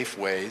of safe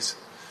ways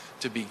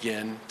to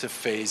begin to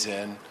phase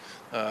in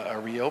a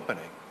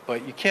reopening.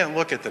 But you can't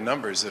look at the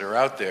numbers that are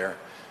out there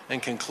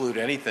and conclude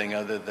anything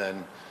other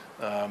than,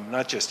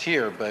 not just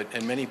here, but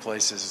in many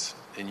places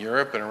in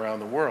Europe and around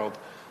the world,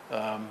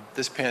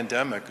 this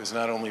pandemic has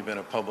not only been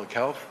a public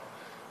health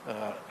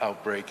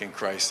outbreak and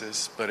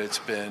crisis, but it's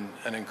been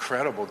an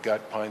incredible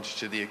gut punch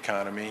to the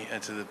economy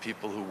and to the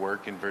people who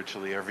work in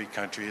virtually every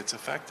country it's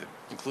affected,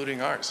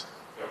 including ours.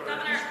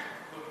 Governor,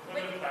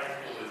 Plymouth High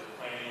School is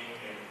planning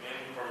an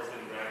in-person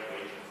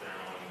graduation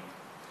ceremony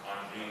on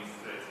June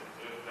 6th.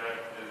 If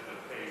that is the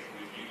case,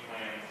 would you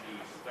plan to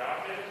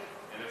stop it?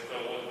 And if so,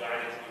 what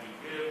guidance would you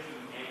give to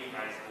any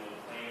high school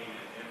planning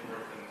an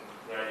in-person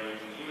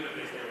graduation, even if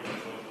they stay within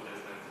social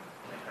distance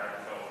and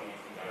practice all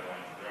CDC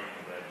guidelines during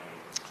the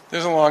graduation?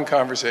 There's a long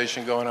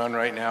conversation going on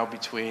right now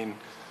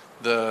between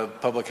the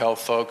public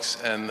health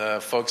folks and the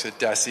folks at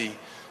DESE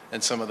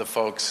and some of the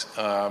folks,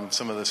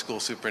 some of the school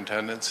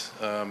superintendents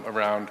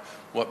around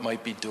what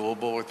might be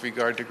doable with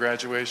regard to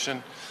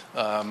graduation.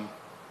 But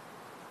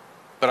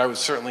I would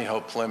certainly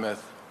hope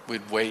Plymouth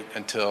would wait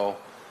until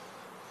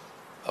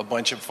a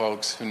bunch of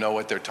folks who know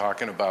what they're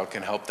talking about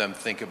can help them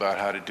think about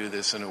how to do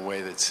this in a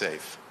way that's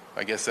safe.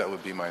 I guess that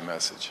would be my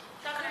message.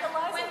 Governor,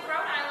 with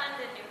Rhode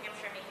Island and New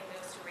Hampshire making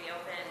moves to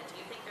reopen, do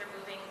you think they're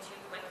moving too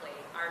quickly?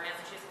 Are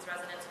Massachusetts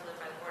residents who live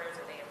by the borders,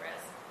 are they at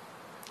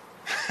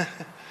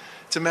risk?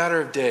 It's a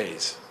matter of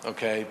days,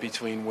 okay,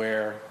 between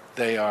where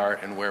they are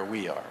and where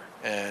we are.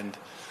 And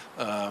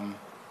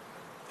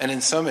in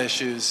some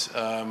issues,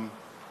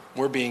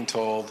 we're being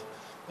told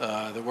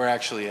that we're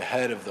actually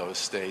ahead of those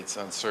states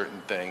on certain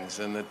things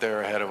and that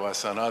they're ahead of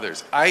us on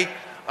others. I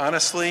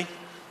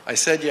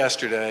said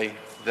yesterday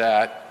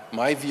that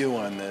my view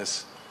on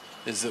this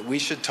is that we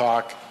should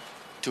talk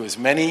to as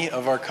many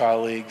of our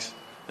colleagues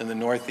in the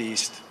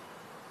Northeast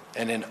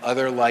and in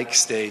other like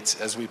states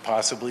as we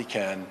possibly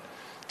can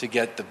to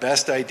get the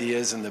best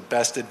ideas and the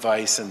best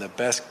advice and the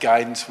best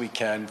guidance we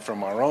can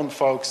from our own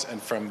folks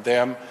and from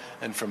them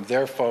and from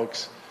their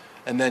folks,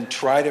 and then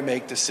try to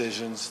make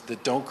decisions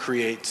that don't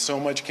create so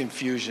much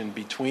confusion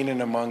between and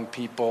among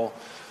people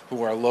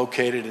who are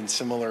located in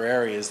similar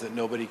areas that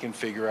nobody can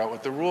figure out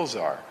what the rules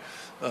are.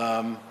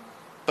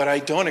 But I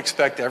don't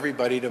expect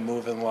everybody to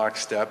move in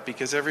lockstep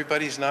because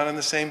everybody's not in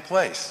the same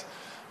place.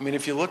 I mean,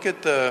 if you look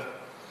at the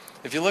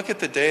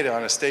data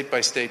on a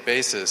state-by-state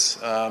basis,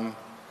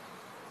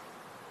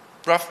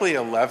 roughly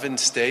 11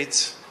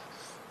 states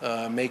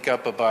make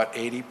up about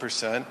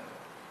 80%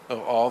 of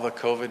all the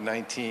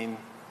COVID-19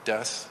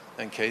 deaths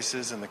and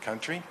cases in the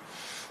country.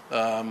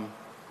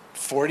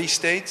 40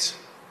 states,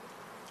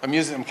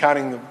 I'm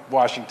counting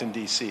Washington,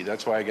 D.C.,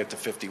 that's why I get to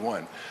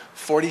 51.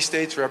 40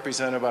 states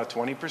represent about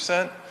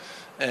 20%,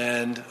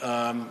 and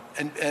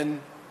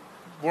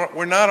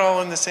we're not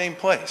all in the same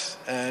place.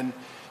 And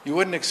you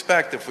wouldn't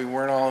expect, if we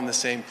weren't all in the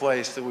same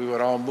place, that we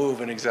would all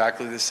move in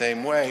exactly the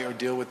same way or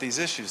deal with these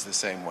issues the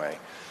same way.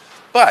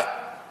 But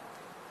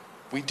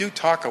we do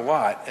talk a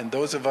lot, and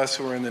those of us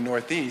who are in the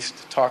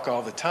Northeast talk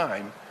all the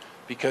time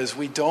because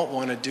we don't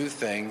want to do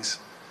things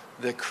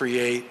that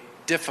create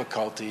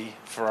difficulty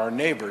for our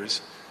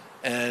neighbors,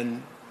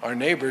 and our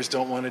neighbors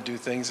don't want to do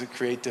things that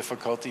create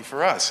difficulty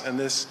for us. And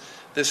this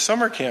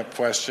summer camp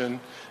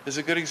question is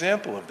a good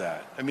example of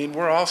that. I mean,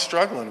 we're all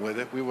struggling with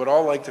it. We would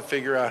all like to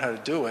figure out how to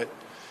do it.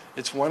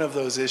 It's one of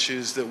those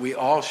issues that we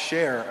all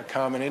share a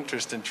common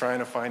interest in trying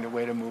to find a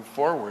way to move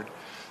forward.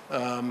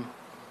 And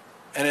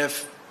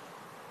if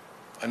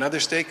another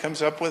state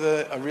comes up with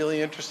a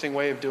really interesting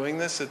way of doing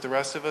this that the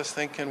rest of us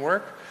think can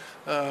work,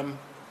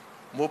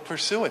 we'll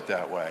pursue it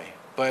that way.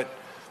 But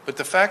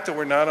the fact that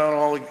we're not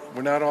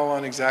all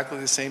on exactly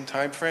the same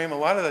time frame, a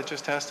lot of that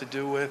just has to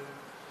do with,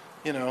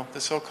 the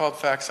so-called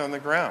facts on the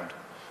ground.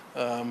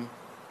 The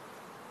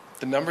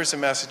numbers in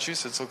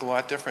Massachusetts look a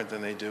lot different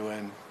than they do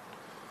in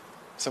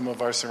some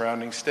of our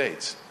surrounding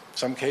states.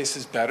 Some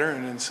cases better,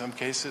 and in some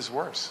cases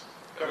worse.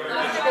 Governor,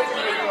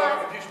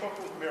 have you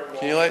spoken with Mayor Walsh?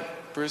 Can you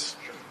let Bruce?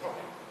 Sure. Oh,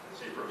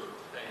 see you, Bruce.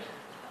 Thank you.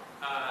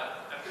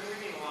 I've been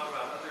reading a lot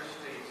about other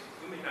states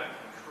who may not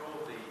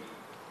control the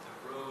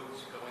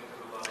roads going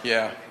through a lot of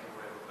Yeah.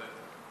 but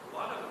a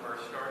lot of them are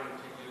starting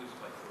to use,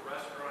 like the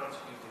restaurants,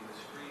 using the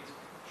streets,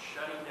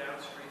 shutting down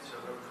streets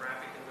so no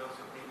traffic can go,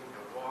 so people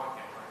can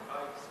walk and ride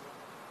bikes.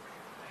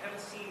 I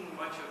haven't seen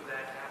much of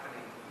that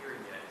happening here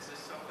yet. Is this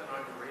something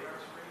on your radar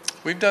screen?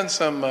 We've done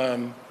some,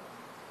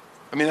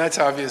 that's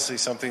obviously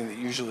something that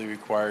usually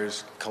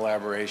requires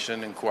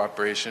collaboration and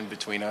cooperation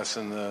between us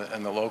and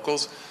the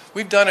locals.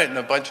 We've done it in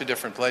a bunch of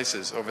different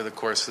places over the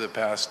course of the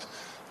past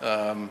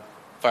 5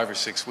 or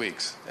 6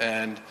 weeks.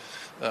 And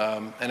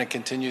it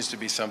continues to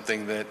be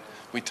something that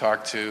we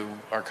talk to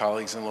our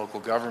colleagues in local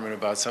government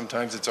about.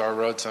 Sometimes it's our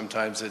road,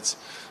 sometimes it's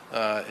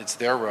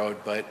their road,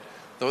 but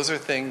those are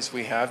things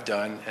we have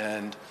done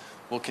and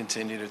we'll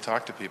continue to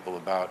talk to people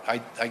about.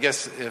 I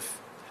guess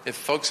if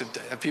folks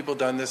have people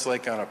done this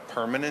like on a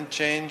permanent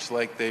change,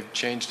 like they've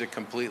changed it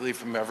completely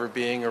from ever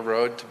being a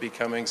road to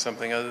becoming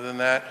something other than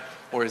that?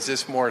 Or is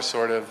this more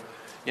sort of,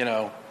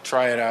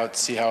 try it out,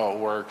 see how it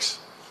works?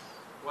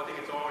 Well, I think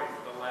it's always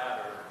the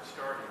latter,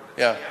 starting.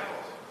 But Yeah.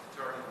 Seattle's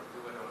starting to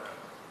do it on a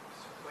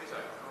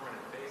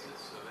quasi-permanent basis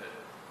so that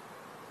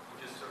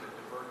you just sort of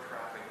divert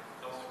traffic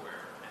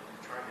elsewhere and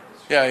you're trying to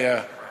disrupt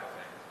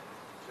traffic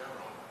in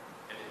general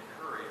and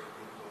encourage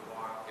people to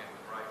walk and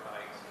ride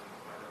bikes and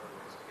find other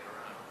ways to get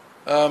around.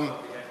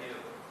 So the idea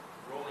of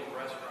rolling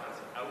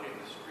restaurants out in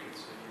the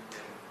streets so you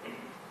can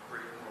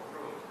create more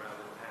room rather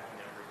than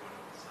packing everyone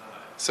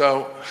inside.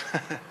 So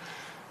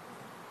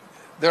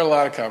there are a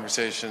lot of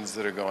conversations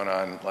that are going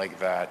on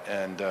like that,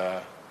 and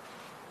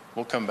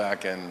we'll come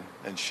back and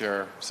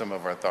share some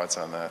of our thoughts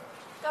on that.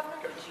 Governor,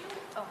 could you,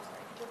 oh,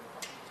 sorry.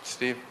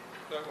 Steve?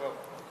 Go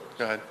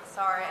ahead.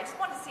 Sorry, I just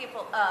wanted to see if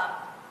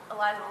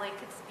Eliza Lake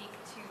could speak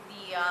to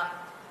the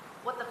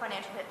what the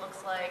financial hit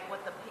looks like,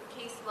 what the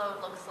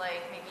caseload looks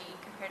like, maybe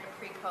compared to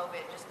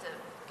pre-COVID, just to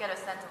get a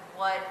sense of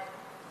what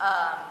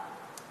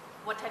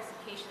types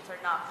of patients are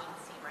not being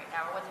seen right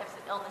now, or what types of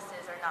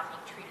illnesses are not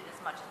being treated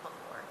as much as before.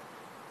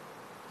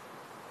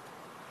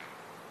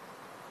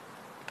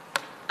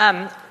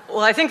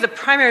 Well, I think the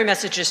primary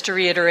message is to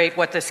reiterate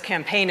what this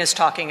campaign is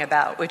talking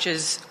about, which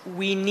is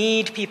we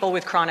need people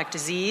with chronic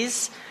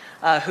disease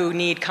who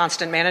need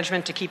constant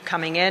management to keep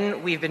coming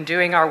in. We've been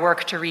doing our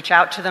work to reach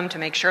out to them to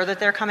make sure that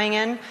they're coming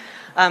in.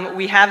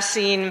 We have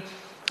seen,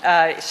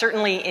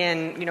 certainly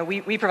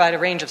we provide a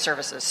range of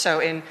services.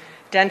 So in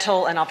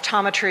dental and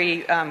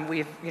optometry,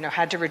 we've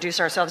had to reduce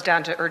ourselves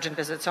down to urgent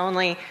visits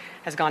only,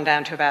 has gone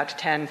down to about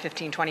 10,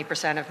 15,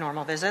 20% of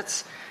normal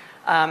visits.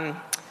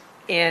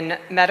 In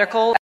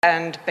medical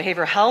and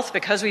behavioral health,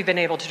 because we've been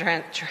able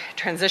to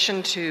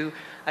transition to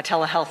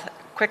telehealth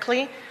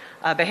quickly,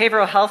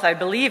 behavioral health, I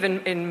believe,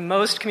 in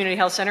most community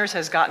health centers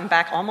has gotten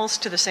back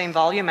almost to the same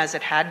volume as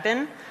it had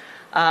been.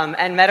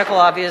 And medical,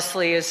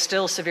 obviously, is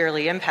still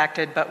severely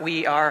impacted, but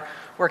we are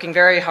working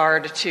very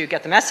hard to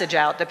get the message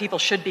out that people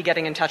should be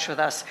getting in touch with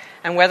us.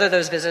 And whether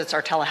those visits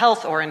are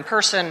telehealth or in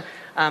person,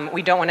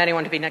 we don't want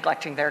anyone to be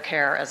neglecting their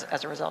care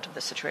as a result of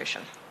this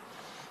situation.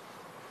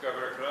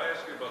 Governor, could I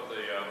ask you about the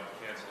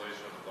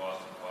cancellation of the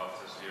Boston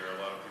Pops this year? A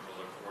lot of people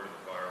look forward to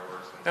the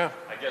fireworks. And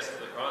I guess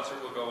the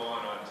concert will go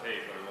on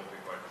tape, but it won't be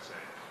quite the same.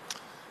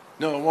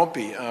 No, it won't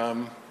be.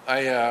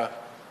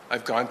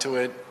 I've gone to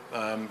it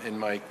in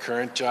my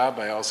current job.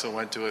 I also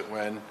went to it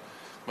when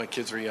my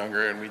kids were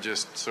younger, and we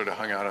just sort of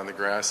hung out on the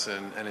grass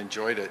and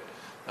enjoyed it.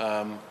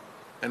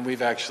 And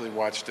we've actually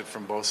watched it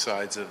from both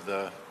sides of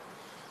the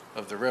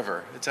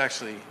river. It's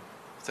actually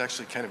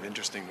kind of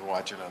interesting to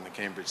watch it on the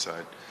Cambridge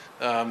side.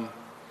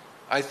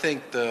 I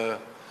think that's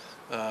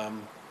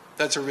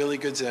a really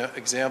good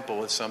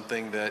example of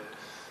something that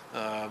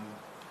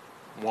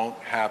won't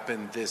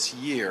happen this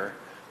year,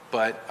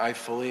 but I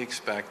fully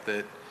expect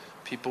that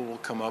people will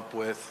come up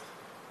with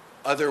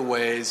other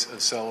ways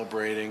of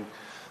celebrating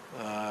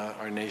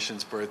our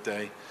nation's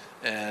birthday,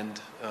 and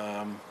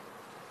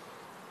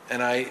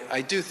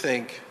I do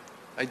think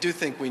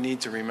we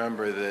need to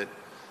remember that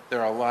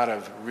there are a lot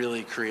of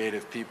really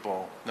creative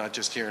people, not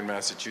just here in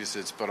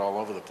Massachusetts, but all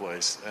over the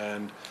place,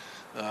 and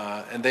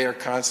they are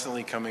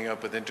constantly coming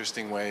up with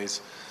interesting ways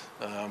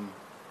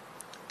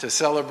to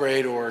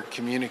celebrate or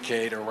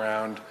communicate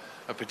around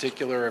a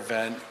particular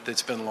event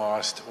that's been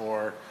lost,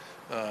 or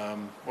a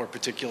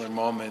particular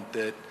moment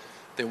that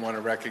they want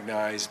to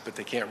recognize, but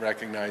they can't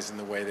recognize in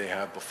the way they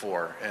have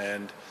before.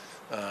 And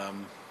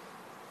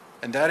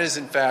that is,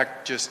 in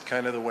fact, just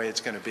kind of the way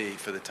it's going to be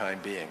for the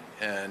time being.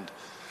 And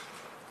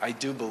I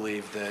do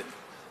believe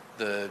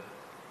that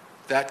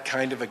that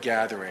kind of a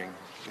gathering,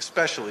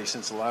 especially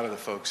since a lot of the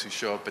folks who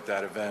show up at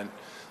that event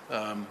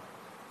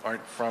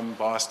aren't from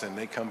Boston,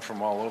 they come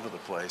from all over the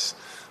place.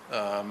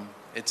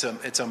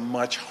 It's a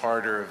much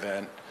harder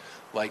event,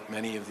 like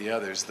many of the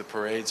others, the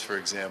parades, for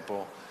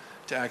example,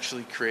 to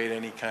actually create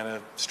any kind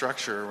of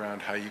structure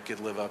around how you could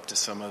live up to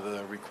some of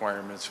the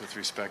requirements with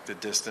respect to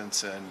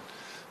distance and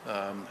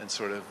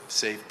sort of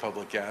safe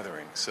public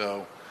gathering.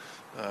 So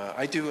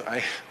I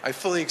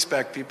fully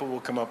expect people will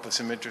come up with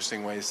some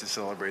interesting ways to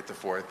celebrate the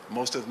 4th.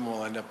 Most of them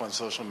will end up on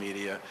social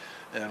media,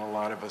 and a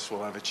lot of us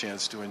will have a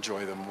chance to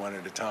enjoy them one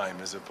at a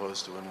time as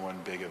opposed to in one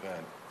big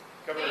event.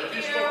 Governor, have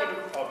you spoken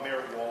to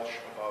Mayor Walsh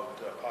about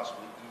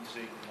possibly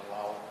easing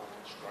allowable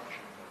construction?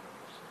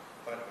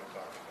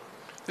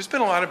 There's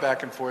been a lot of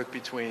back and forth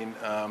between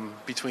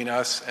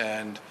us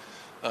and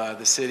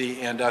the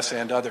city and us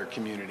and other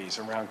communities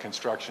around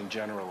construction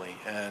generally.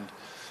 And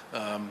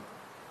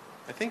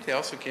I think they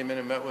also came in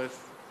and met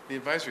with the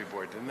advisory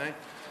board, didn't they?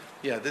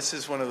 Yeah, this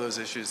is one of those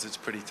issues that's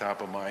pretty top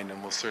of mind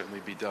and will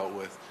certainly be dealt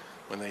with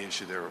when they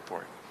issue their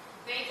report.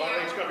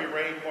 Finally, it's going to be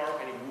rain,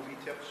 Mark. Any movie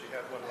tips? You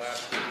had one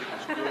last week. It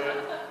was good.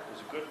 It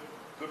was a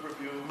good Good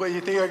review. Well,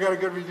 you think I got a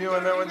good review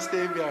on that one,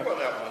 Steve? Yeah. Well,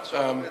 that one.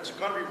 So it's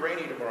going to be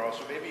rainy tomorrow,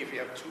 so maybe if you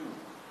have 2.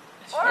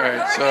 Or, All right,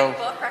 or so- a good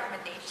book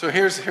recommendation. So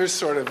here's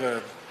sort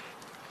of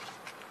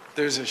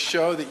there's a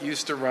show that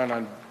used to run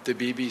on the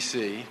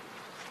BBC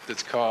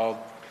that's called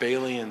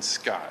Bailey and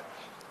Scott.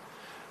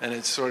 And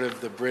it's sort of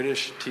the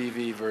British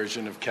TV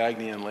version of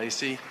Cagney and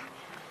Lacey,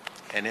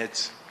 and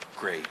it's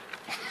great.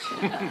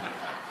 Thank you.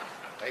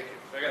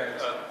 I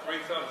got 3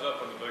 thumbs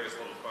up on the biggest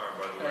little farm,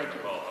 by the way, in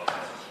the Bell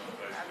House.